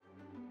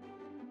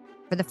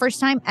For the first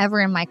time ever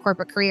in my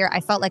corporate career,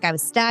 I felt like I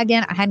was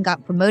stagnant. I hadn't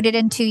got promoted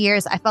in 2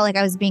 years. I felt like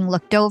I was being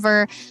looked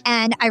over.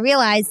 And I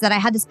realized that I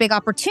had this big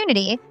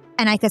opportunity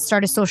and I could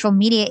start a social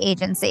media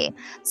agency.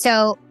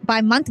 So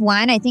by month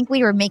one, I think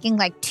we were making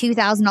like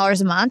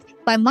 $2,000 a month.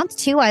 By month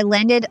two, I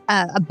landed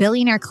a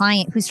billionaire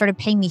client who started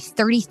paying me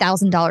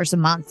 $30,000 a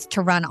month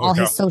to run all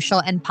his social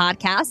and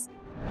podcasts.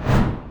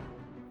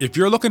 If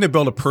you're looking to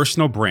build a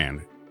personal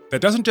brand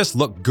that doesn't just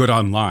look good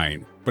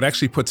online, but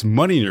actually puts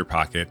money in your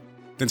pocket,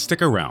 then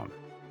stick around.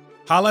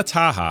 Hala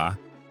Taha,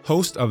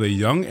 host of the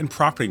Young and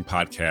Profiting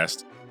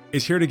podcast,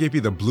 is here to give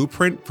you the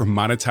blueprint for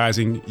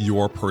monetizing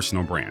your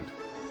personal brand.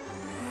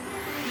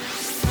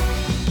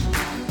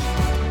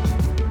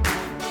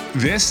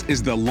 This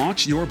is the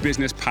Launch Your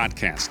Business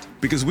podcast,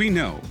 because we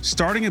know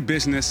starting a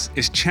business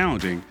is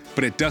challenging,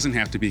 but it doesn't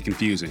have to be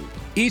confusing.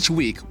 Each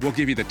week, we'll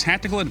give you the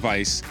tactical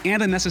advice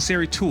and the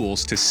necessary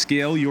tools to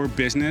scale your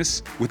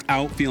business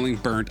without feeling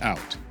burnt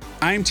out.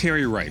 I'm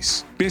Terry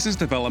Rice, business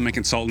development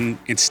consultant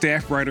and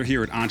staff writer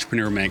here at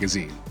Entrepreneur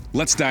Magazine.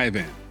 Let's dive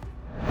in.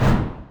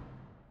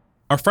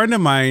 A friend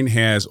of mine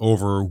has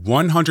over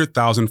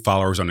 100,000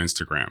 followers on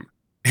Instagram.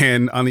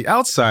 And on the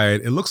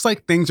outside, it looks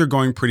like things are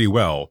going pretty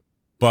well.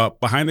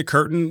 But behind the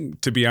curtain,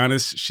 to be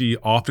honest, she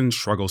often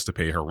struggles to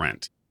pay her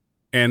rent.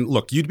 And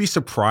look, you'd be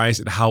surprised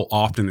at how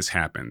often this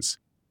happens.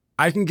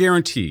 I can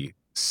guarantee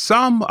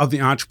some of the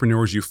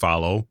entrepreneurs you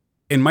follow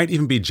and might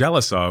even be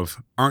jealous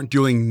of aren't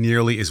doing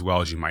nearly as well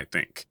as you might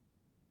think.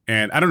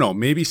 And I don't know,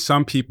 maybe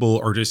some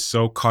people are just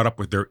so caught up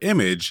with their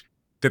image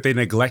that they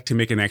neglect to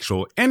make an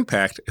actual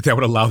impact that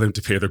would allow them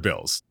to pay their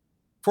bills.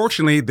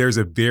 Fortunately, there's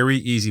a very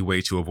easy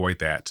way to avoid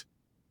that.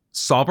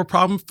 Solve a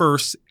problem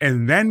first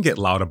and then get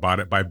loud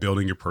about it by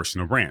building your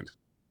personal brand.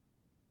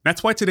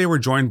 That's why today we're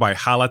joined by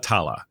Hala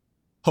Taha,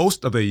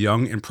 host of the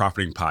Young and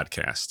Profiting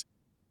podcast.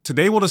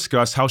 Today we'll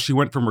discuss how she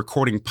went from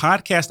recording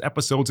podcast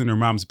episodes in her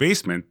mom's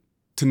basement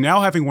to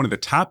now having one of the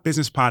top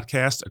business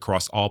podcasts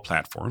across all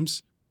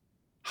platforms,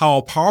 how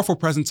a powerful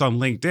presence on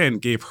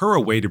LinkedIn gave her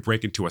a way to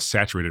break into a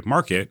saturated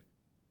market,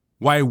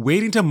 why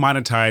waiting to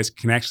monetize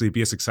can actually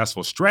be a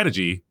successful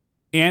strategy,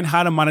 and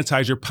how to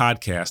monetize your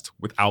podcast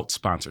without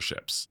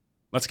sponsorships.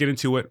 Let's get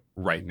into it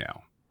right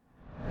now.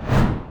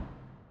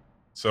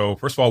 So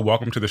first of all,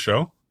 welcome to the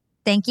show.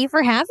 Thank you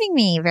for having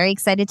me. Very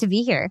excited to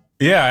be here.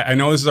 Yeah, I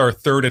know this is our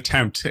third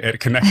attempt at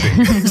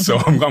connecting, so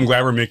I'm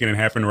glad we're making it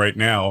happen right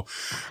now.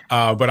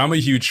 But I'm a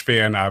huge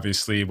fan,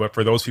 obviously. But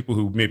for those people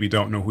who maybe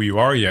don't know who you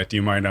are yet, do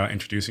you mind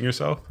introducing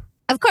yourself?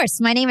 Of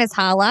course. My name is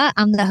Hala.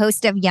 I'm the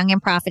host of Young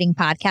and Profiting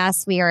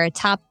podcast. We are a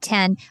top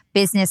 10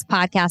 business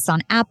podcast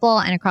on Apple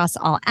and across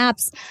all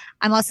apps.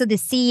 I'm also the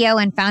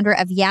CEO and founder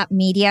of Yap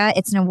Media.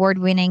 It's an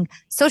award-winning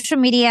social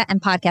media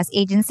and podcast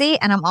agency.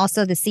 And I'm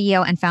also the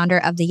CEO and founder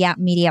of the Yap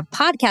Media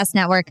Podcast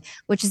Network,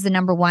 which is the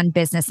 #1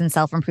 business and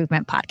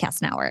self-improvement podcast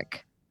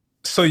network.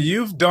 So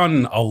you've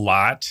done a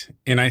lot,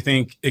 and I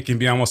think it can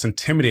be almost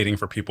intimidating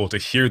for people to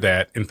hear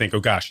that and think,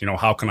 oh gosh,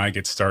 how can I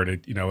get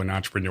started, in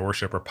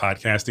entrepreneurship or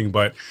podcasting?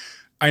 But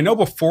I know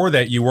before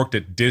that you worked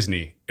at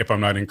Disney, if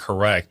I'm not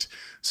incorrect.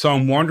 So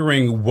I'm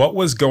wondering what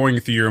was going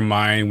through your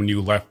mind when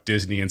you left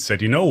Disney and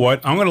said, you know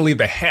what, I'm going to leave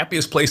the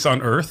happiest place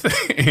on earth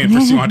and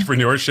pursue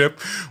entrepreneurship,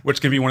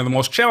 which can be one of the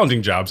most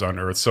challenging jobs on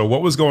earth. So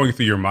what was going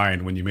through your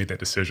mind when you made that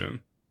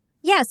decision?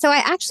 Yeah, so I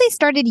actually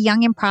started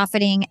Young and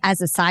Profiting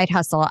as a side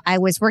hustle. I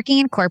was working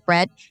in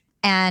corporate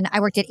and I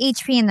worked at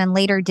HP and then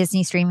later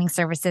Disney streaming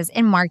services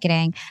in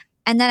marketing.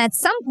 And then at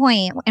some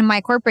point in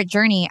my corporate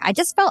journey, I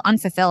just felt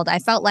unfulfilled. I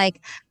felt like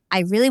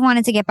I really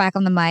wanted to get back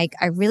on the mic.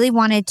 I really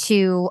wanted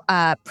to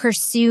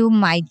pursue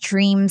my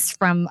dreams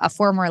from a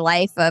former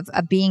life of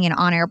being an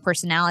on-air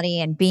personality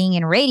and being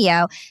in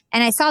radio.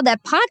 And I saw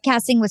that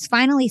podcasting was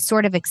finally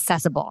sort of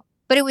accessible.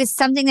 But it was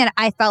something that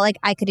I felt like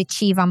I could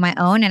achieve on my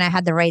own and I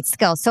had the right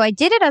skills. So I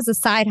did it as a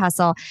side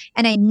hustle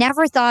and I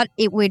never thought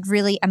it would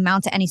really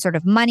amount to any sort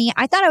of money.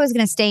 I thought I was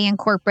going to stay in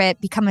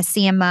corporate, become a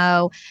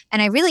CMO,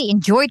 and I really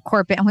enjoyed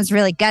corporate and was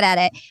really good at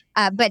it.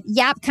 But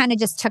Yap kind of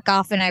just took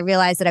off and I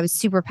realized that I was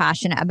super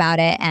passionate about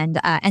it and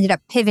ended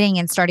up pivoting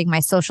and starting my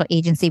social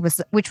agency,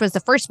 which was the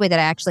first way that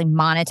I actually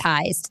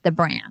monetized the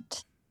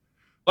brand.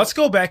 Let's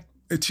go back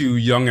to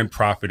Young and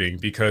Profiting,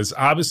 because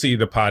obviously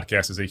the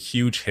podcast is a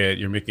huge hit.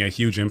 You're making a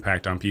huge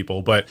impact on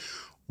people, but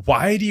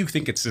why do you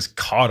think it's just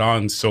caught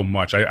on so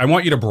much? I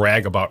want you to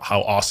brag about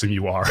how awesome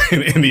you are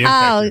and the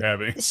impact you're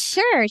having.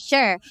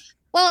 Sure.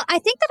 Well, I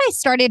think that I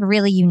started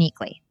really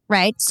uniquely,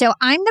 right? So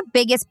I'm the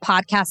biggest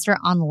podcaster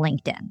on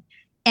LinkedIn.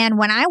 And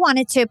when I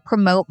wanted to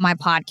promote my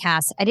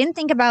podcast, I didn't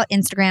think about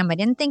Instagram. I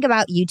didn't think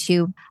about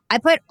YouTube. I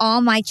put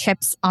all my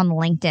chips on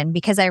LinkedIn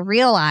because I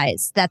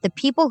realized that the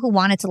people who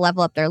wanted to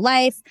level up their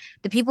life,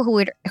 the people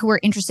who were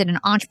interested in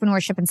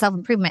entrepreneurship and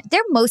self-improvement, they're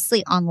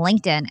mostly on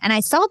LinkedIn. And I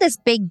saw this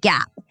big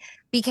gap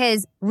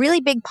because really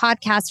big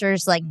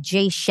podcasters like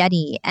Jay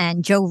Shetty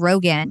and Joe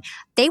Rogan,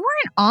 they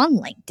weren't on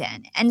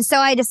LinkedIn. And so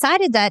I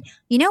decided that,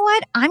 you know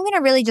what, I'm going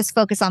to really just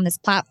focus on this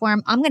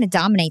platform. I'm going to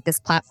dominate this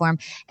platform.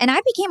 And I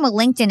became a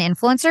LinkedIn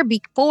influencer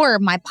before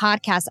my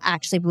podcast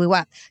actually blew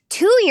up.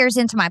 2 years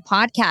into my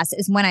podcast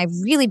is when I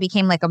really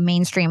became like a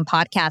mainstream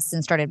podcast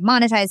and started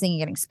monetizing and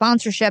getting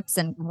sponsorships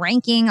and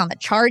ranking on the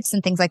charts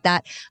and things like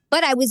that.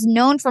 But I was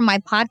known for my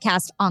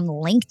podcast on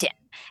LinkedIn.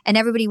 And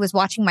everybody was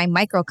watching my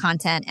micro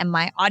content and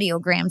my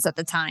audiograms at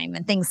the time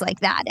and things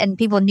like that. And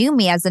people knew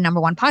me as the number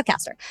one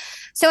podcaster.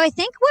 So I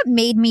think what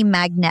made me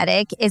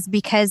magnetic is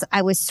because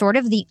I was sort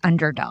of the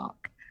underdog.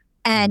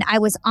 And I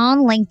was on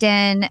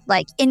LinkedIn,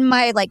 like in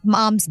my like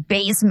mom's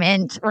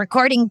basement,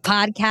 recording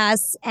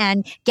podcasts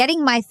and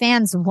getting my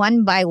fans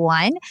one by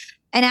one.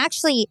 And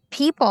actually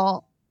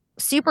people,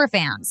 super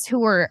fans who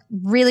were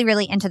really,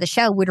 really into the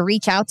show would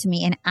reach out to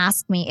me and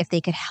ask me if they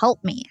could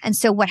help me. And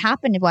so what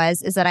happened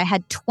is that I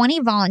had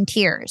 20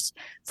 volunteers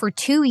for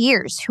 2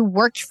 years who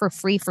worked for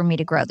free for me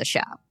to grow the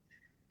show.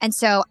 And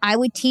so I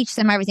would teach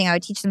them everything. I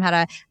would teach them how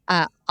to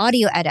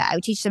audio edit. I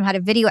would teach them how to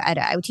video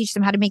edit. I would teach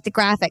them how to make the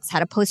graphics, how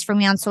to post for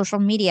me on social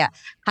media,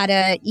 how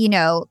to,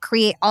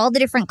 create all the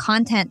different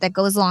content that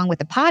goes along with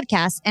the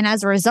podcast. And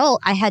as a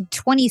result, I had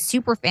 20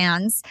 super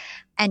fans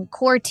and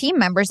core team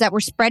members that were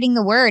spreading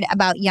the word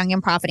about Young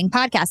and Profiting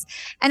podcasts.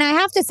 And I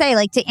have to say,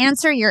 like, to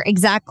answer your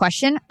exact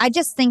question, I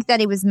just think that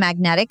it was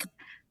magnetic.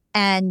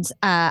 And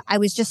I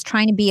was just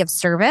trying to be of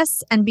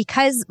service. And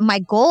because my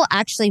goal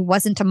actually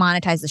wasn't to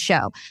monetize the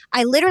show,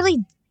 I literally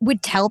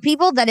would tell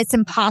people that it's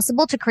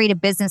impossible to create a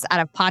business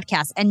out of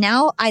podcasts. And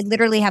now I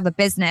literally have a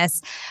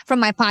business from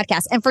my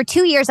podcast. And for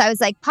 2 years, I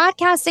was like,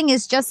 podcasting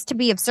is just to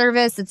be of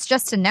service. It's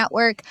just to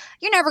network.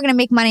 You're never going to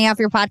make money off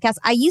your podcast.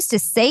 I used to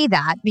say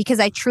that because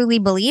I truly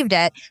believed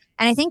it.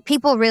 And I think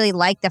people really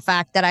like the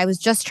fact that I was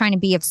just trying to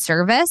be of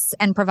service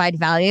and provide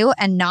value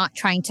and not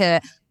trying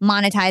to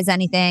monetize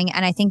anything.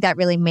 And I think that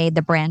really made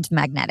the brand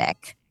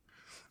magnetic.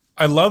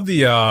 I love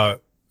the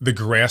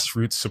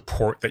grassroots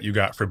support that you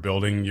got for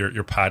building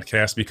your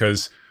podcast,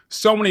 because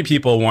so many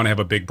people want to have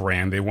a big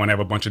brand. They want to have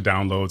a bunch of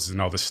downloads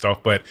and all this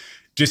stuff. But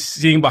just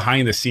seeing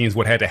behind the scenes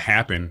what had to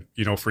happen,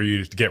 for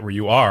you to get where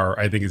you are,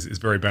 I think is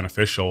very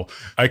beneficial.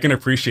 I can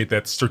appreciate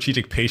that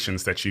strategic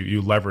patience that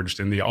you leveraged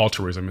in the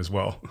altruism as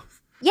well.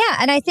 Yeah.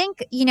 And I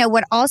think,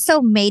 what also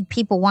made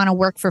people want to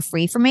work for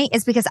free for me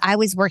is because I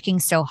was working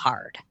so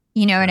hard.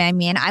 You know what I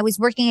mean? I was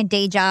working a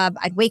day job.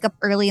 I'd wake up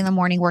early in the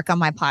morning, work on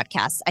my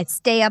podcast. I'd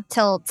stay up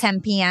till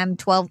 10 p.m.,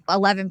 12,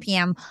 11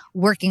 p.m.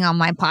 working on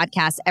my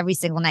podcast every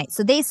single night.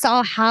 So they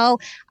saw how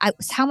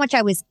much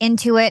I was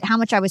into it, how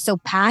much I was so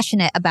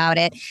passionate about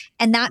it.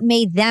 And that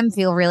made them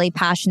feel really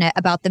passionate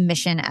about the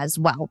mission as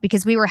well,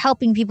 because we were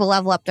helping people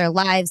level up their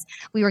lives.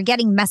 We were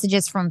getting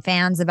messages from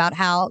fans about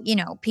how,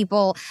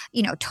 people,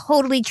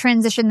 totally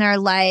transitioned their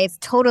life,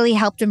 totally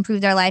helped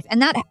improve their life.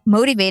 And that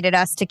motivated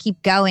us to keep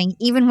going,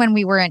 even when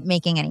we weren't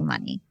making any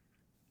money.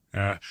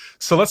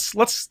 So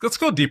let's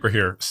go deeper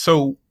here.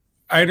 So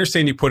I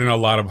understand you put in a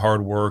lot of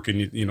hard work,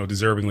 and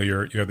deservingly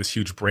you have this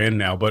huge brand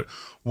now. But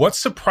what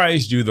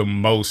surprised you the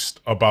most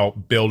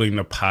about building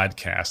the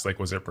podcast? Like,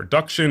 was it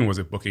production? Was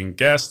it booking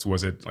guests?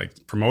 Was it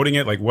like promoting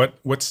it? Like,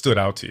 what stood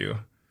out to you?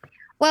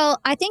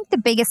 Well, I think the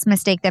biggest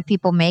mistake that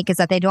people make is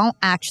that they don't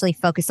actually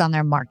focus on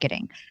their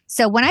marketing.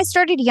 So when I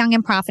started Young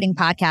and Profiting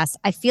podcast,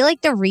 I feel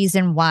like the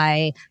reason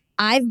why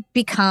I've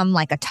become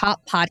like a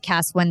top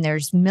podcast when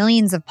there's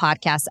millions of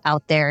podcasts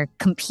out there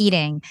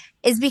competing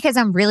is because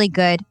I'm really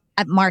good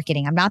at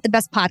marketing. I'm not the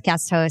best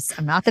podcast host.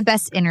 I'm not the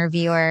best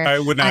interviewer. I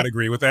would not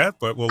agree with that,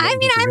 but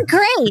I'm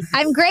great.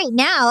 I'm great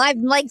now.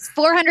 I'm like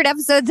 400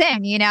 episodes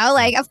in,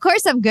 of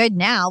course I'm good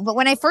now. But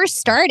when I first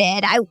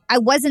started, I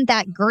wasn't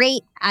that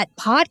great at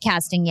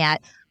podcasting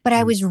yet, but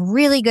I was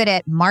really good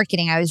at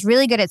marketing. I was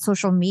really good at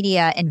social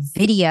media and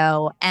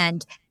video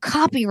and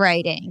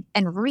copywriting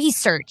and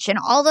research and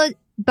all the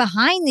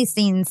behind the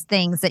scenes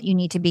things that you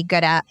need to be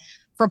good at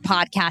for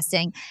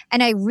podcasting.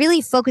 And I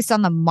really focused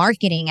on the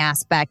marketing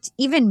aspect,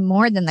 even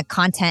more than the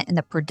content and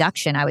the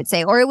production, I would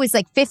say, or it was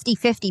like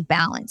 50-50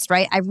 balance,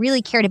 right? I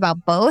really cared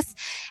about both.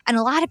 And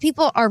a lot of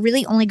people are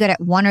really only good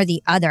at one or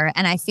the other.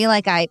 And I feel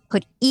like I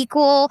put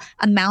equal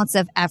amounts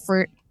of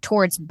effort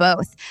towards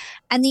both.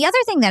 And the other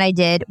thing that I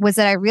did was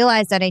that I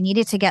realized that I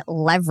needed to get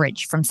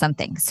leverage from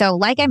something. So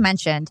like I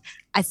mentioned,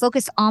 I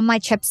focused all my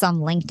chips on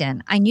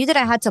LinkedIn. I knew that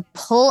I had to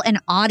pull an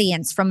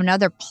audience from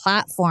another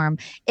platform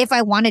if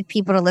I wanted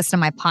people to listen to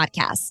my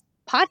podcast.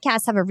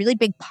 Podcasts have a really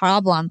big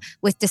problem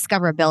with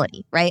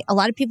discoverability, right? A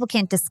lot of people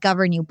can't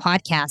discover new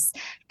podcasts.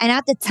 And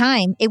at the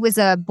time, it was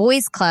a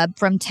boys club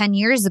from 10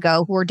 years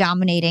ago who were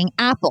dominating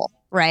Apple,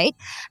 right?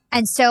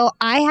 And so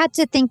I had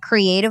to think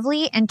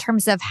creatively in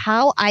terms of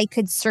how I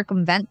could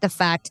circumvent the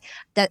fact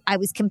that I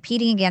was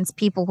competing against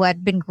people who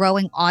had been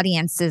growing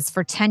audiences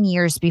for 10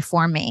 years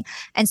before me.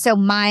 And so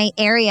my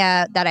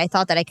area that I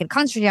thought that I could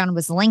concentrate on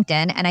was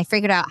LinkedIn. And I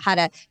figured out how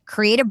to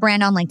create a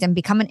brand on LinkedIn,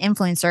 become an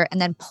influencer,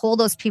 and then pull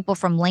those people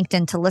from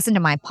LinkedIn to listen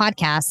to my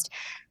podcast.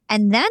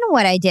 And then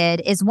what I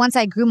did is once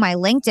I grew my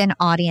LinkedIn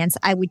audience,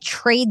 I would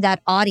trade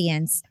that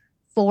audience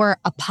for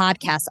a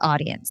podcast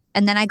audience.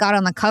 And then I got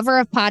on the cover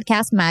of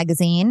Podcast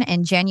Magazine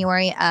in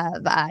January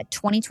of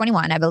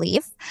 2021, I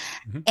believe.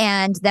 Mm-hmm.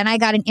 And then I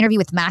got an interview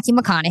with Matthew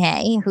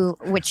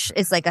McConaughey, which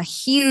is like a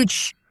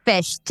huge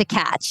fish to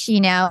catch,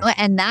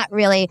 and that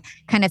really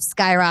kind of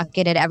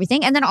skyrocketed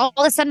everything. And then all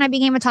of a sudden I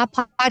became a top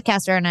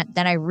podcaster, and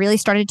then I really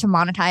started to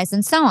monetize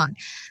and so on.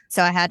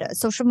 So I had a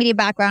social media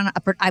background.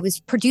 I was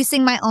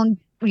producing my own,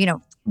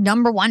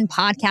 number one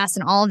podcast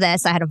and all of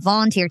this. I had a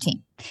volunteer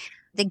team.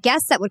 The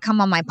guests that would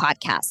come on my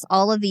podcast,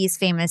 all of these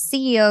famous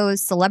CEOs,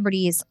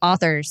 celebrities,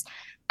 authors,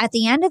 at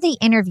the end of the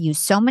interview,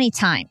 so many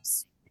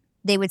times,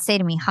 they would say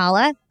to me,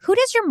 Hala, who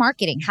does your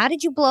marketing? How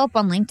did you blow up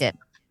on LinkedIn?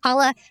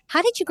 Hala,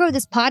 how did you grow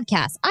this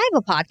podcast? I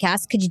have a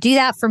podcast. Could you do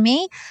that for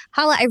me?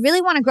 Hala, I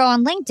really want to grow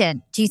on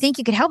LinkedIn. Do you think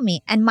you could help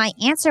me? And my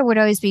answer would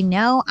always be,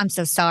 no, I'm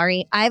so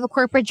sorry. I have a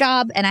corporate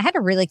job, and I had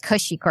a really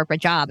cushy corporate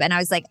job. And I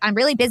was like, I'm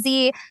really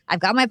busy. I've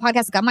got my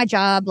podcast, I've got my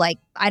job. Like,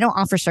 I don't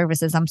offer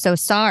services. I'm so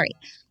sorry.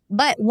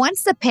 But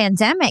once the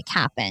pandemic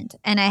happened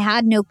and I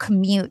had no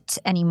commute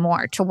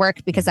anymore to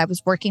work because I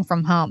was working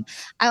from home,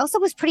 I also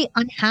was pretty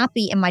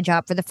unhappy in my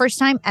job. For the first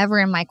time ever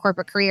in my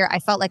corporate career, I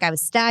felt like I was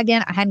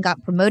stagnant. I hadn't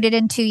got promoted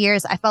in 2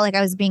 years. I felt like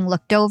I was being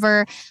looked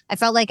over. I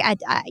felt like I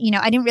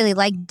didn't really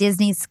like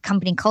Disney's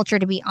company culture,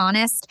 to be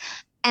honest.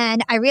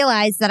 And I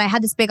realized that I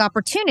had this big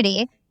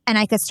opportunity and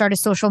I could start a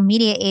social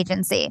media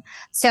agency.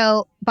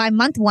 So by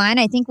month one,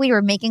 I think we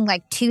were making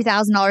like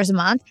 $2,000 a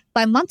month.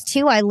 By month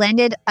two, I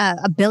landed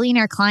a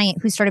billionaire client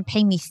who started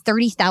paying me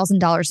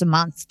 $30,000 a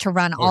month to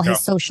run all his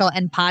social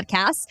and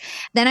podcasts.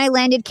 Then I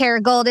landed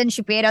Kara Golden.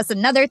 She paid us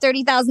another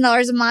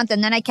 $30,000 a month.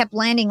 And then I kept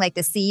landing like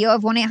the CEO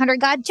of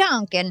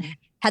 1-800-GOT-JUNK and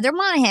Heather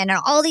Monahan and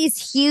all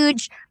these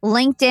huge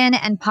LinkedIn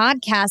and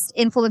podcast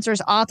influencers,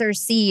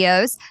 authors,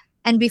 CEOs.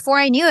 And before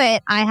I knew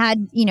it, I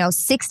had,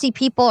 60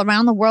 people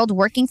around the world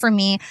working for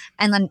me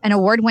and then an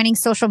award-winning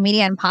social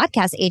media and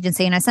podcast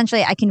agency. And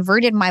essentially, I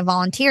converted my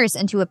volunteers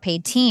into a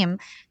paid team.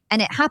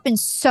 And it happened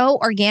so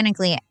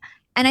organically.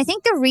 And I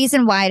think the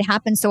reason why it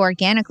happened so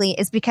organically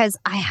is because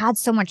I had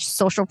so much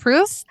social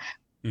proof.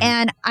 Mm-hmm.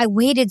 And I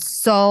waited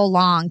so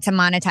long to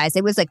monetize.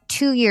 It was like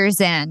 2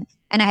 years in.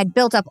 And I had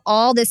built up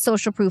all this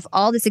social proof,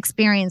 all this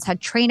experience, had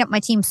trained up my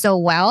team so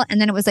well.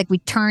 And then it was like we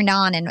turned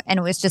on and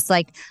it was just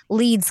like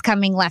leads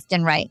coming left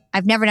and right.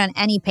 I've never done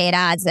any paid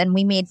ads, and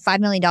we made $5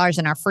 million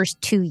in our first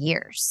 2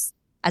 years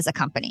as a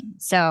company.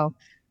 So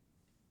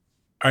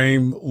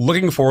I'm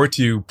looking forward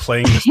to you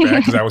playing this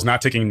back because I was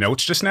not taking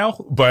notes just now.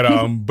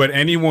 But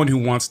anyone who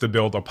wants to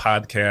build a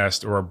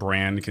podcast or a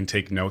brand can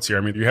take notes here.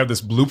 I mean, you have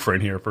this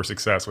blueprint here for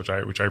success, which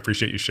I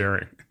appreciate you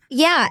sharing.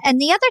 Yeah. And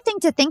the other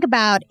thing to think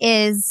about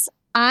is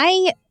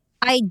I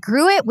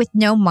grew it with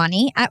no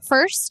money at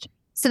first.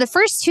 So the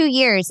first 2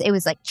 years, it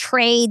was like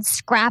trade,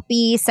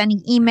 scrappy, sending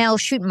emails,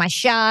 shooting my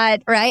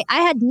shot, right? I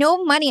had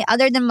no money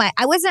other than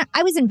I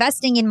was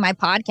investing in my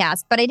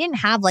podcast, but I didn't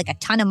have like a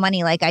ton of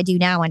money like I do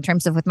now in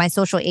terms of with my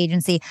social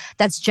agency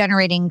that's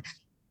generating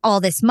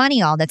all this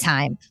money all the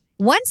time.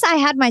 Once I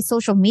had my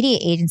social media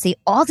agency,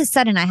 all of a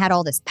sudden I had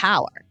all this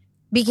power.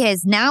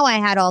 Because now I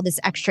had all this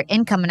extra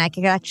income and I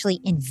could actually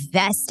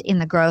invest in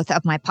the growth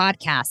of my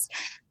podcast.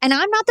 And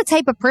I'm not the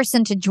type of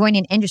person to join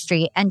an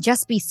industry and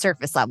just be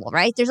surface level,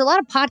 right? There's a lot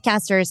of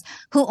podcasters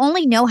who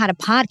only know how to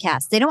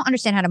podcast. They don't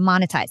understand how to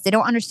monetize. They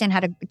don't understand how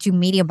to do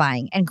media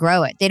buying and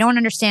grow it. They don't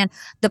understand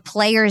the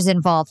players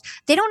involved.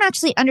 They don't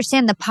actually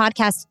understand the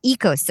podcast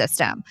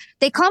ecosystem.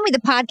 They call me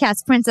the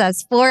podcast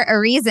princess for a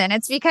reason.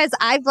 It's because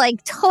I've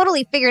like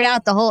totally figured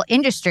out the whole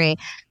industry.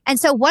 And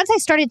so once I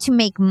started to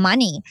make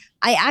money,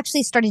 I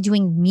actually started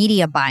doing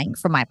media buying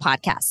for my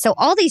podcast. So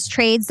all these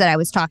trades that I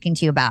was talking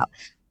to you about,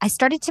 I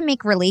started to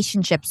make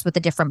relationships with the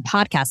different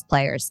podcast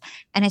players.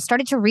 And I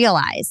started to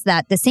realize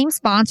that the same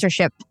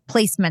sponsorship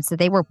placements that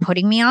they were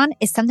putting me on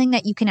is something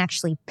that you can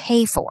actually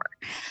pay for.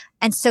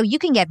 And so you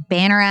can get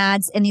banner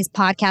ads in these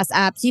podcast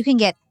apps. You can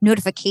get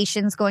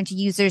notifications going to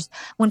users.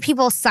 When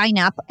people sign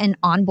up and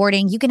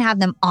onboarding, you can have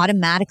them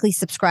automatically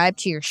subscribe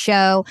to your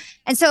show.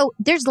 And so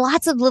there's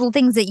lots of little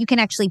things that you can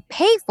actually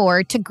pay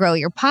for to grow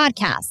your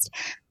podcast.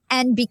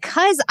 And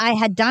because I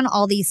had done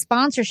all these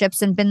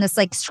sponsorships and been this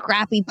like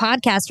scrappy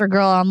podcaster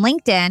girl on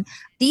LinkedIn,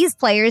 these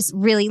players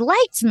really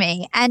liked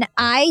me. And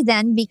I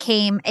then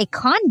became a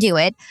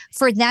conduit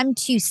for them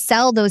to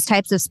sell those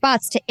types of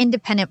spots to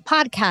independent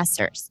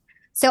podcasters.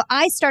 So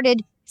I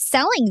started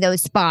selling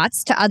those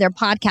spots to other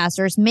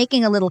podcasters,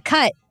 making a little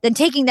cut, then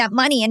taking that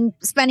money and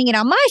spending it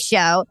on my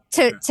show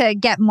to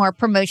get more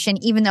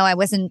promotion, even though I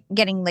wasn't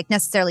getting like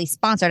necessarily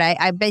sponsored.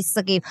 I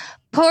basically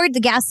poured the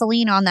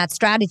gasoline on that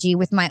strategy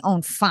with my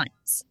own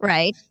funds,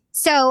 right?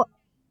 So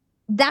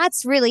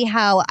that's really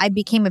how I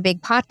became a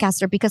big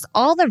podcaster, because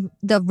all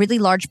the really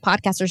large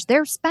podcasters,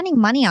 they're spending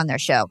money on their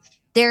show.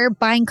 They're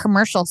buying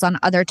commercials on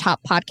other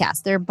top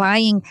podcasts. They're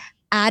buying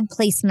ad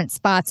placement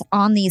spots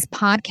on these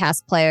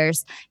podcast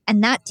players,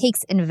 and that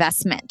takes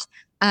investment.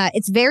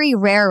 It's very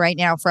rare right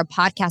now for a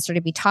podcaster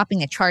to be topping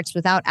the charts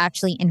without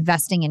actually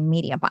investing in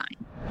media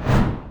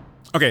buying.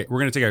 Okay, we're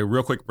going to take a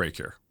real quick break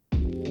here.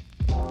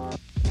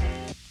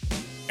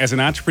 As an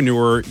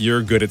entrepreneur,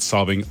 you're good at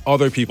solving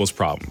other people's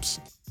problems.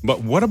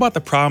 But what about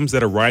the problems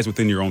that arise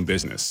within your own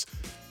business?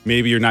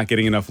 Maybe you're not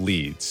getting enough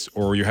leads,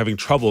 or you're having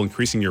trouble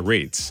increasing your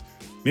rates.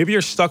 Maybe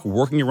you're stuck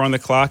working around the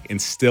clock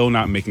and still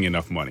not making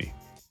enough money.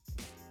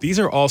 These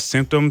are all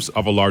symptoms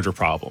of a larger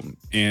problem.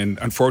 And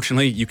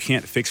unfortunately, you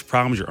can't fix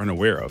problems you're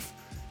unaware of.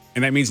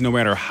 And that means no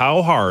matter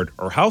how hard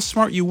or how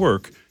smart you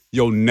work,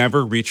 you'll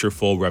never reach your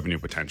full revenue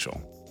potential.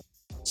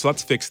 So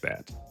let's fix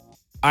that.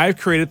 I've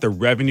created the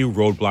Revenue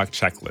Roadblock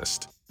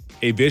Checklist,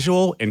 a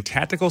visual and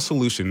tactical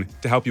solution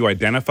to help you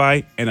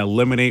identify and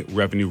eliminate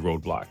revenue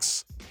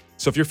roadblocks.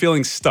 So if you're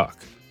feeling stuck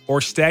or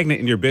stagnant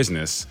in your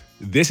business,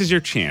 this is your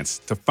chance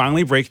to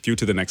finally break through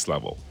to the next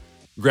level.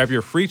 Grab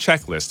your free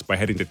checklist by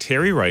heading to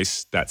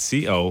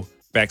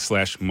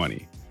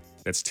terryrice.co/money.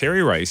 That's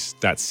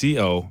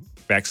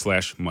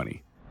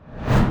terryrice.co/money.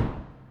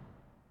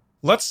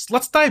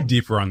 Let's dive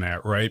deeper on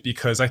that, right?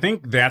 Because I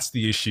think that's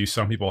the issue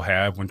some people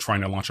have when trying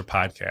to launch a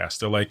podcast.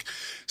 They're like,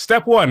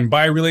 step 1,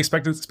 buy a really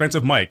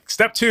expensive mic.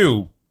 Step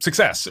 2,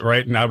 success,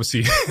 right? And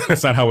obviously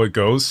that's not how it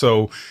goes.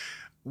 So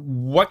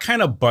what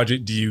kind of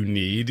budget do you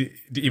need,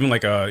 even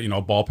like a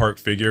ballpark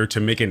figure, to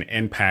make an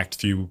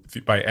impact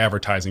by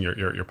advertising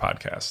your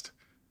podcast?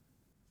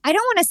 I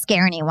don't want to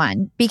scare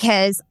anyone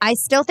because I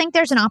still think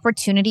there's an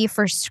opportunity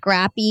for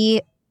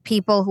scrappy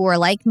people who are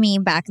like me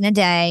back in the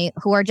day,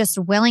 who are just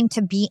willing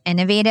to be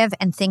innovative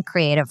and think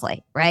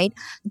creatively, right?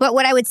 But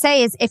what I would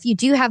say is if you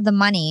do have the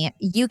money,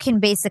 you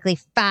can basically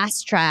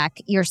fast track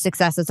your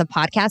success as a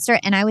podcaster.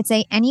 And I would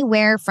say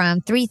anywhere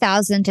from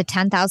 $3,000 to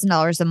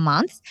 $10,000 a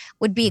month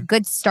would be a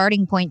good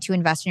starting point to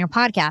invest in your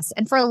podcast.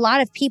 And for a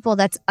lot of people,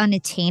 that's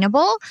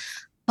unattainable.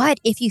 But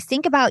if you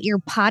think about your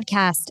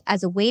podcast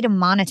as a way to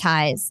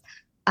monetize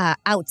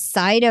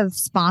outside of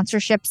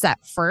sponsorships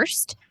at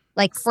first,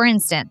 like for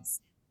instance,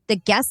 the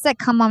guests that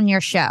come on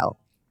your show,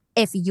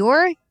 if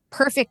your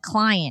perfect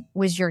client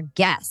was your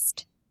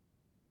guest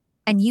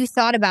and you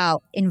thought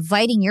about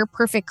inviting your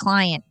perfect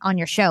client on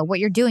your show, what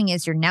you're doing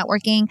is you're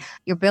networking,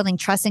 you're building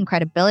trust and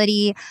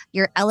credibility,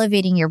 you're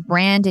elevating your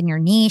brand and your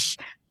niche,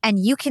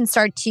 and you can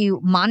start to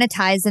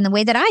monetize in the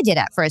way that I did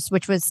at first,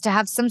 which was to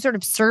have some sort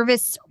of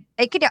service.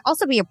 It could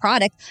also be a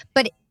product,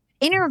 but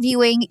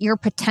interviewing your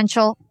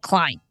potential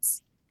clients.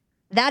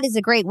 That is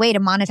a great way to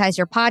monetize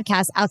your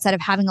podcast outside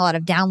of having a lot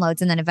of downloads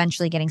and then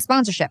eventually getting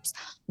sponsorships.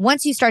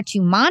 Once you start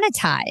to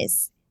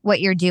monetize what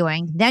you're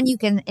doing, then you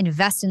can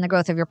invest in the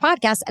growth of your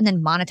podcast and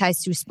then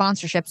monetize through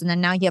sponsorships. And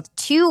then now you have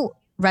 2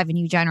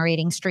 revenue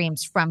generating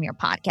streams from your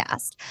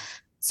podcast.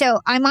 So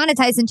I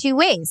monetize in 2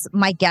 ways.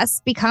 My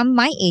guests become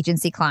my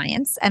agency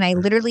clients and I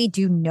literally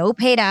do no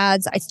paid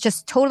ads. It's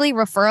just totally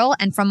referral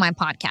and from my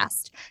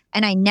podcast.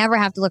 And I never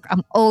have to look.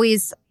 I'm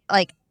always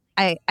like,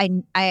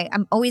 I'm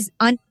always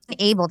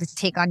unable to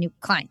take on new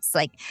clients.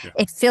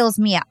 It fills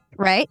me up,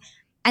 right?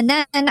 And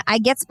then I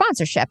get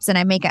sponsorships and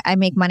I make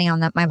money on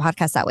my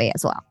podcast that way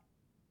as well.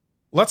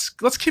 Let's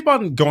keep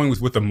on going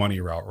with the money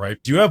route, right?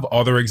 Do you have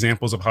other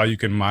examples of how you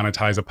can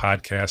monetize a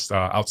podcast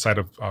outside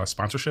of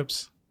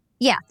sponsorships?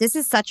 Yeah, this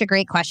is such a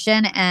great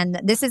question.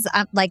 And this is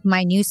like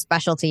my new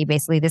specialty,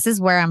 basically. This is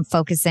where I'm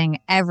focusing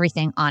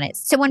everything on it.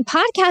 So when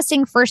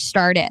podcasting first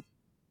started,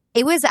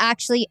 it was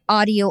actually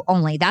audio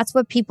only. That's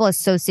what people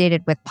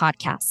associated with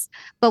podcasts.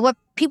 But what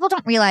people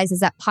don't realize is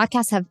that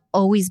podcasts have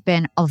always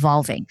been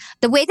evolving.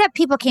 The way that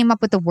people came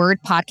up with the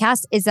word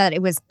podcast is that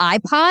it was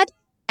iPod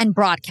and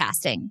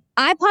broadcasting.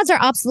 iPods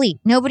are obsolete.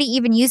 Nobody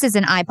even uses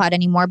an iPod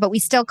anymore, but we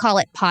still call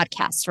it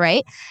podcasts,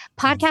 right?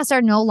 Podcasts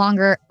are no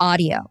longer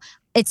audio.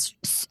 It's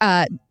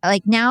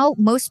like now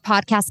most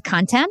podcast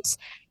content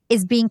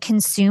is being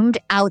consumed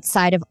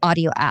outside of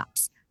audio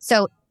apps.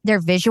 So they're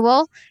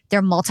visual,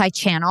 they're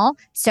multi-channel.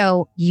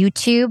 So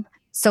YouTube,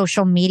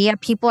 social media,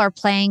 people are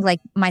playing, like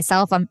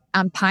myself, I'm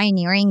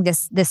pioneering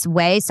this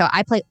way. So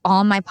I play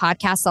all my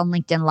podcasts on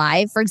LinkedIn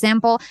Live, for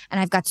example, and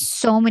I've got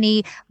so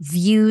many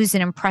views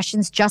and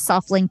impressions just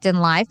off LinkedIn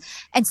Live.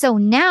 And so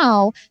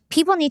now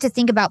people need to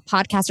think about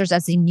podcasters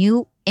as the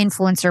new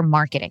influencer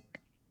marketing.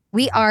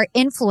 We are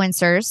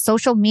influencers,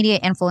 social media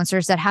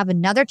influencers that have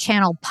another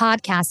channel,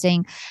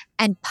 podcasting,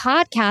 and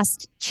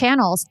podcast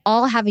channels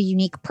all have a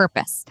unique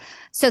purpose.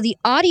 So the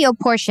audio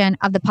portion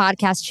of the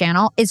podcast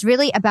channel is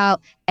really about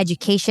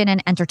education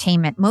and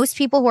entertainment. Most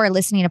people who are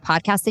listening to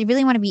podcasts, they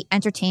really want to be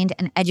entertained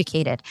and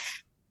educated.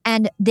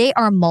 And they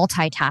are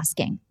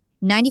multitasking.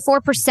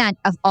 94%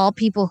 of all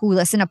people who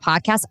listen to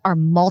podcasts are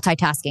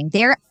multitasking.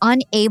 They're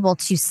unable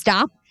to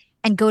stop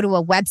and go to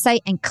a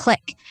website and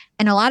click.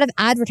 And a lot of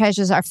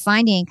advertisers are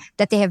finding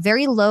that they have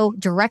very low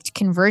direct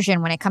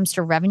conversion when it comes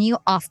to revenue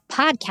off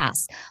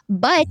podcasts.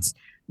 But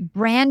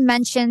brand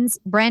mentions,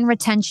 brand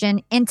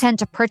retention, intent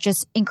to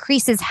purchase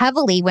increases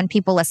heavily when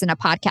people listen to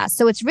podcasts.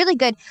 So it's really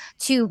good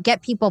to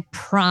get people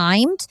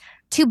primed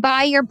to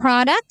buy your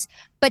product,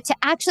 But to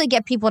actually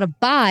get people to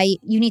buy,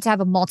 you need to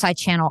have a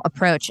multi-channel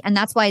approach. And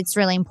that's why it's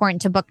really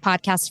important to book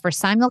podcasts for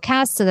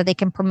simulcast so that they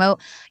can promote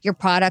your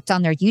product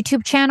on their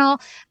YouTube channel,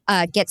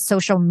 get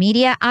social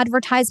media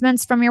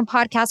advertisements from your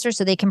podcaster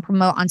so they can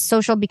promote on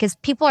social, because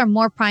people are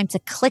more primed to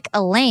click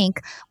a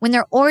link when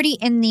they're already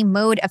in the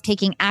mode of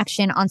taking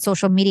action on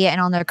social media and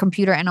on their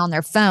computer and on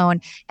their phone,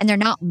 and they're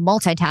not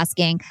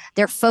multitasking.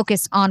 They're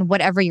focused on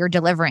whatever you're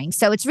delivering.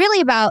 So it's really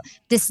about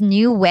this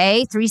new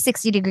way.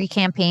 360-degree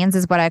campaigns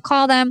is what I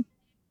call them,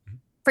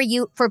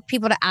 for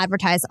people to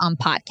advertise on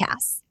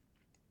podcasts.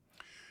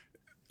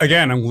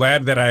 Again, I'm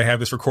glad that I have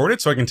this recorded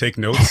so I can take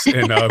notes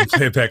and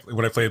play it back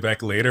when I play it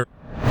back later.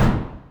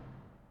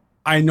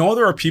 I know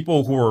there are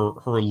people who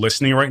are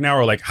listening right now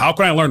are like, how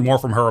can I learn more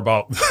from her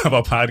about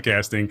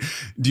podcasting?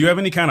 Do you have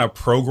any kind of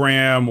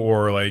program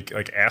or like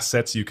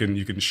assets you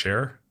can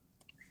share?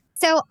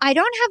 So I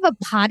don't have a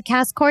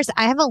podcast course.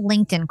 I have a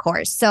LinkedIn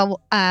course.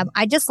 So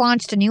I just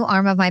launched a new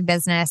arm of my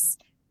business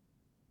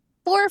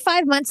 4 or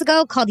 5 months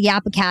ago called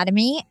Yap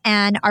Academy.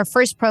 And our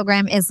first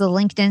program is the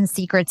LinkedIn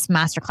Secrets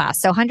Masterclass.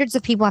 So hundreds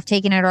of people have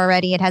taken it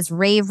already. It has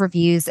rave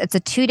reviews. It's a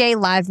 2-day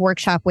live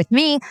workshop with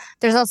me.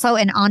 There's also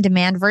an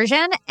on-demand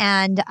version.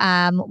 And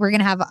we're going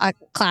to have a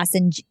class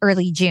in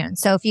early June.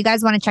 So if you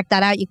guys want to check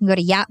that out, you can go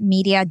to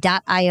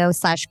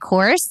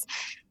yapmedia.io/course.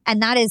 And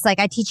that is like,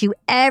 I teach you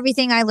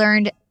everything I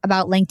learned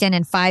about LinkedIn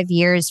in 5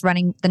 years,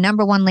 running the #1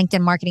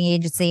 LinkedIn marketing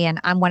agency. And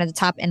I'm one of the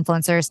top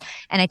influencers.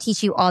 And I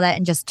teach you all that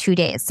in just 2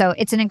 days. So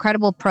it's an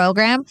incredible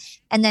program.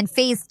 And then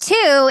phase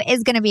 2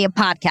 is going to be a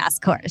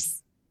podcast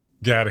course.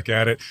 Got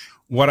it.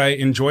 What I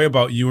enjoy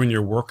about you and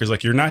your work is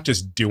like, you're not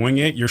just doing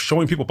it, you're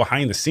showing people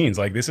behind the scenes.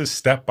 Like, this is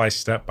step by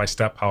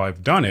step how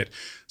I've done it,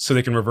 so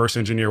they can reverse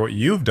engineer what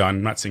you've done.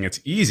 I'm not saying it's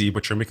easy,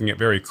 but you're making it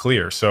very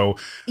clear. So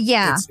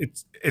yeah,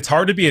 it's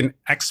hard to be an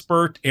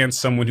expert and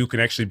someone who can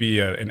actually be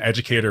an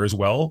educator as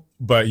well,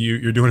 but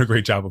you're doing a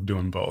great job of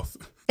doing both.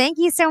 Thank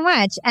you so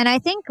much. And I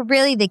think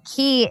really the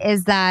key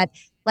is that,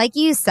 like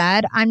you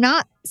said, I'm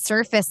not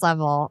surface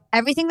level.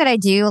 Everything that I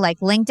do, like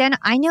LinkedIn,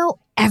 I know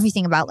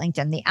everything about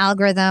LinkedIn, the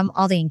algorithm,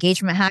 all the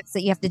engagement hacks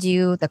that you have to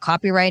do, the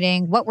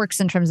copywriting, what works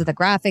in terms of the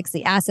graphics,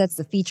 the assets,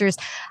 the features.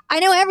 I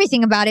know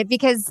everything about it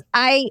because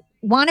I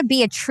want to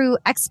be a true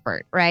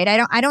expert, right?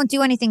 I don't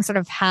do anything sort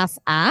of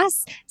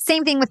half-ass.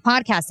 Same thing with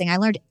podcasting. I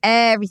learned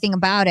everything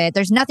about it.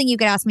 There's nothing you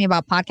could ask me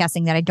about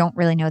podcasting that I don't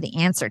really know the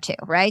answer to,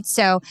 right?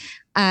 So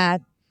I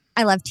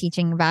love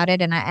teaching about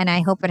it, and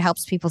I hope it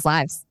helps people's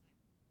lives.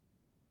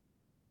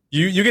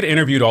 You get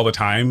interviewed all the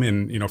time,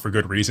 and for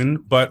good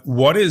reason. But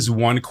what is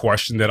one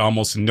question that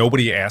almost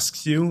nobody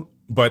asks you,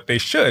 but they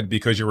should,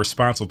 because your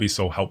response will be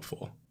so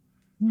helpful?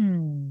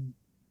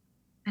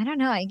 I don't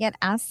know. I get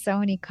asked so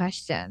many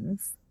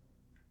questions.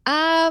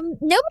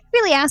 Nobody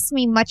really asks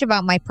me much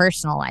about my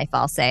personal life,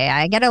 I'll say.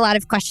 I get a lot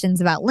of questions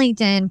about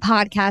LinkedIn,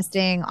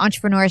 podcasting,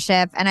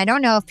 entrepreneurship, and I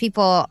don't know if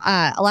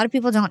a lot of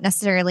people don't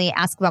necessarily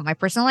ask about my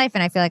personal life,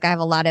 and I feel like I have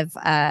a lot of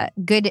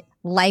good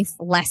life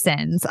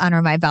lessons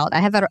under my belt.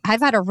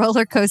 I've had a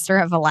roller coaster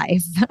of a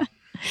life.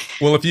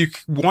 Well, if you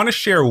want to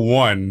share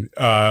one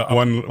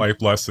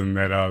life lesson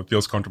that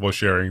feels comfortable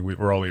sharing,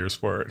 we're all ears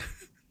for it.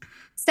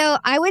 So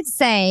I would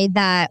say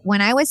that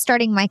when I was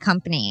starting my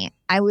company,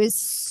 I was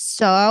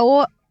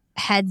so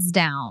heads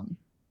down.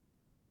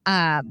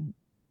 I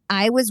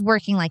was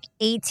working like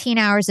 18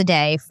 hours a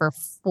day for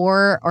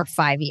 4 or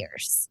 5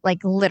 years, like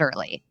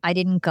literally. I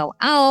didn't go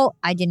out.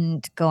 I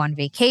didn't go on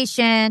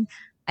vacation.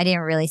 I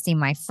didn't really see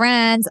my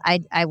friends.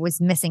 I was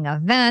missing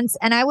events,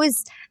 and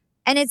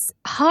it's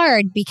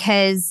hard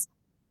because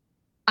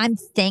I'm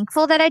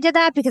thankful that I did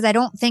that, because I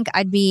don't think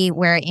I'd be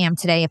where I am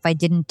today if I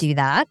didn't do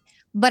that.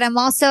 But I'm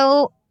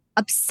also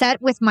upset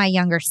with my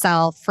younger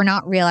self for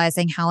not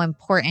realizing how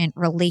important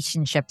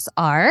relationships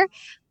are,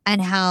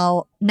 and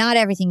how not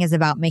everything is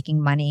about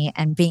making money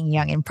and being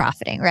young and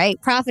profiting, right?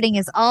 Profiting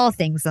is all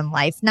things in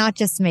life, not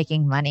just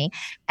making money.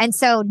 And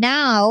so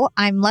now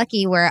I'm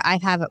lucky where I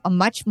have a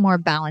much more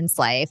balanced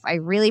life. I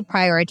really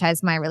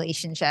prioritize my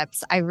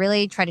relationships. I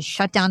really try to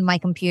shut down my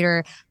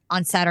computer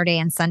on Saturday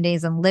and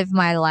Sundays and live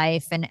my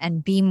life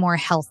and be more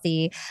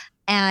healthy.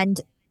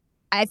 And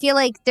I feel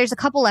like there's a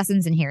couple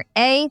lessons in here.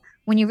 A,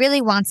 when you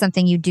really want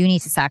something, you do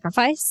need to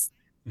sacrifice.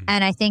 Mm-hmm.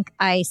 And I think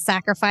I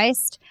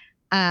sacrificed.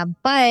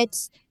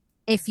 But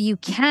if you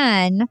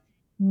can,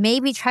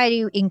 maybe try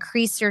to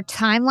increase your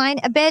timeline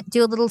a bit,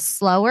 do a little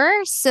slower,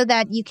 so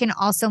that you can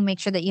also make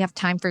sure that you have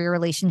time for your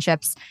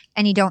relationships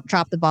and you don't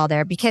drop the ball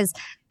there. Because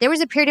there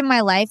was a period in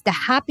my life, the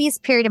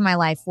happiest period in my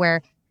life,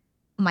 where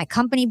my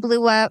company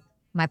blew up,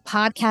 my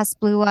podcast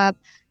blew up.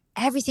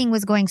 Everything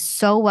was going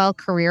so well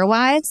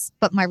career-wise,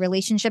 but my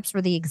relationships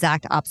were the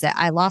exact opposite.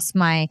 I lost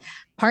my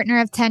partner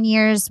of 10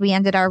 years. We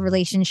ended our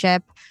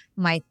relationship.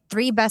 My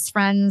 3 best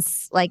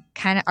friends, like,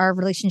 kind of our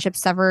relationship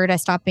severed. I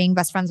stopped being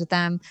best friends with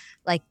them.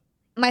 Like,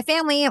 my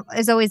family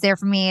is always there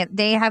for me.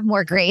 They have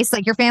more grace.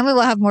 Like your family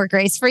will have more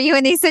grace for you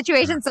in these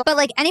situations. But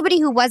like anybody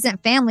who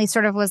wasn't family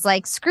sort of was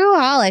like, screw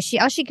Hala.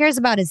 All she cares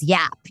about is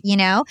Yap, you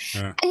know?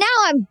 Yeah. And now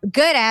I'm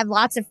good. I have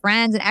lots of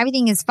friends and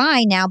everything is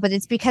fine now, but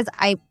it's because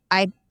I'm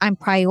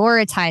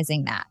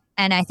prioritizing that.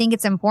 And I think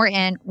it's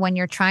important when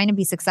you're trying to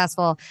be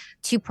successful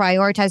to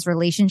prioritize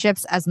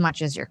relationships as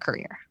much as your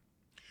career.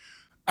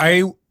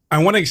 I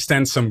want to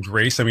extend some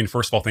grace. I mean,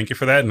 first of all, thank you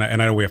for that. And I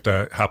know we have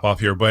to hop off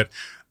here, but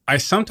I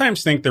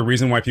sometimes think the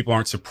reason why people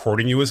aren't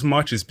supporting you as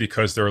much is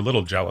because they're a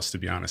little jealous, to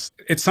be honest.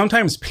 It's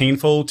sometimes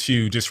painful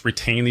to just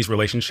retain these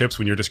relationships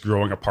when you're just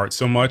growing apart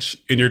so much,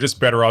 and you're just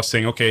better off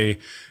saying, okay,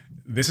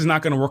 this is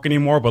not going to work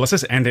anymore, but let's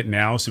just end it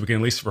now so we can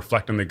at least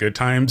reflect on the good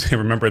times and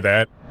remember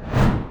that.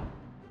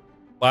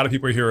 A lot of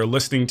people here are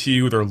listening to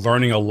you. They're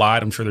learning a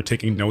lot. I'm sure they're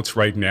taking notes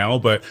right now,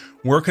 but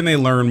where can they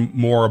learn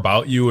more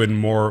about you and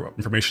more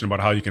information about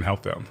how you can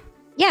help them?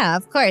 Yeah,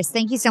 of course.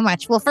 Thank you so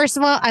much. Well, first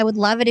of all, I would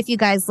love it if you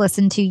guys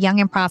listen to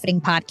Young and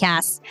Profiting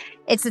Podcast.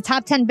 It's the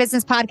top 10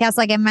 business podcast.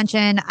 Like I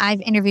mentioned,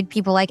 I've interviewed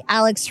people like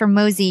Alex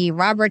Hormozy,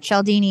 Robert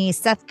Cialdini,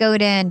 Seth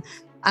Godin,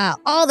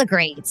 all the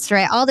greats,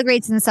 right? All the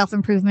greats in the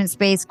self-improvement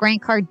space,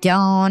 Grant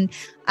Cardone.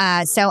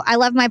 So I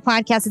love my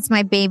podcast. It's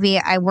my baby.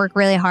 I work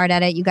really hard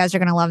at it. You guys are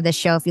going to love this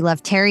show if you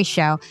love Terry's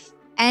show.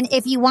 And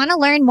if you want to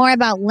learn more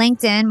about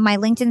LinkedIn, my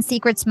LinkedIn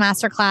Secrets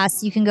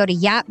Masterclass, you can go to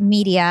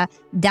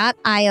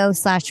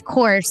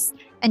yapmedia.io/course.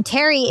 And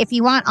Terry, if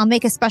you want, I'll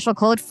make a special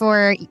code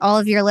for all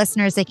of your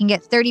listeners. They can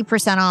get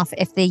 30% off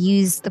if they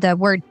use the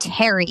word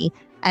Terry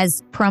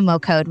as promo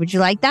code. Would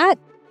you like that?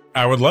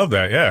 I would love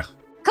that. Yeah.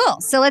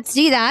 Cool. So let's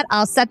do that.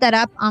 I'll set that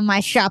up on my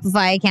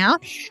Shopify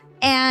account.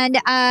 And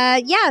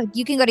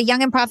you can go to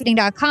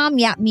youngandprofiting.com,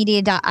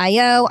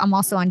 yapmedia.io. I'm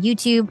also on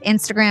YouTube,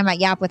 Instagram at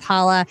Yap with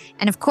Hala.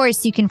 And of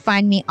course, you can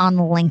find me on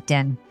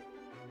LinkedIn.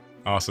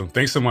 Awesome.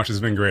 Thanks so much. It's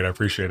been great. I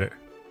appreciate it.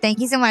 Thank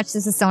you so much.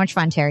 This is so much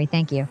fun, Terry.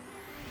 Thank you.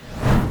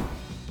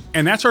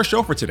 And that's our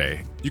show for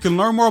today. You can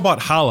learn more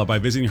about Hala by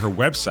visiting her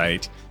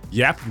website,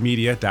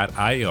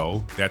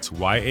 yapmedia.io. That's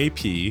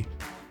YAP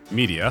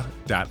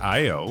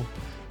media.io.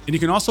 And you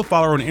can also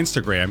follow her on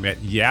Instagram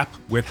at Yap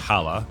with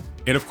Hala.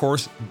 And of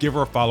course, give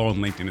her a follow on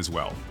LinkedIn as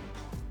well.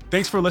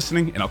 Thanks for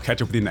listening, and I'll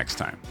catch up with you next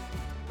time.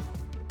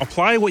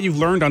 Apply what you've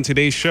learned on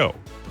today's show.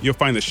 You'll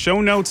find the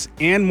show notes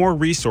and more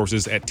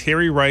resources at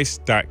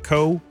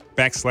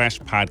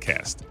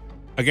terryrice.co/podcast.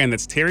 Again,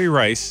 that's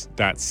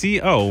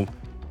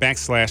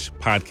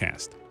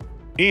terryrice.co/podcast.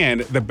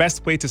 And the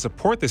best way to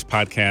support this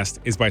podcast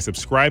is by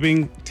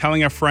subscribing,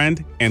 telling a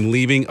friend, and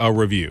leaving a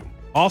review.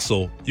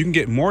 Also, you can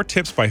get more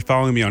tips by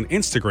following me on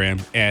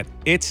Instagram at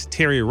It's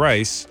Terry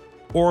Rice,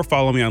 or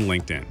follow me on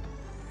LinkedIn.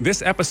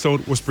 This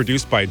episode was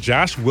produced by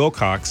Josh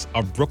Wilcox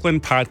of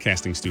Brooklyn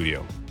Podcasting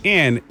Studio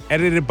and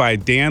edited by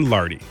Dan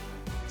Lardy.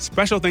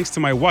 Special thanks to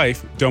my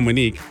wife,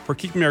 Dominique, for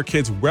keeping our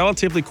kids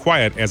relatively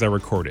quiet as I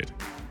recorded.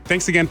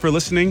 Thanks again for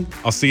listening.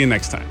 I'll see you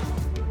next time.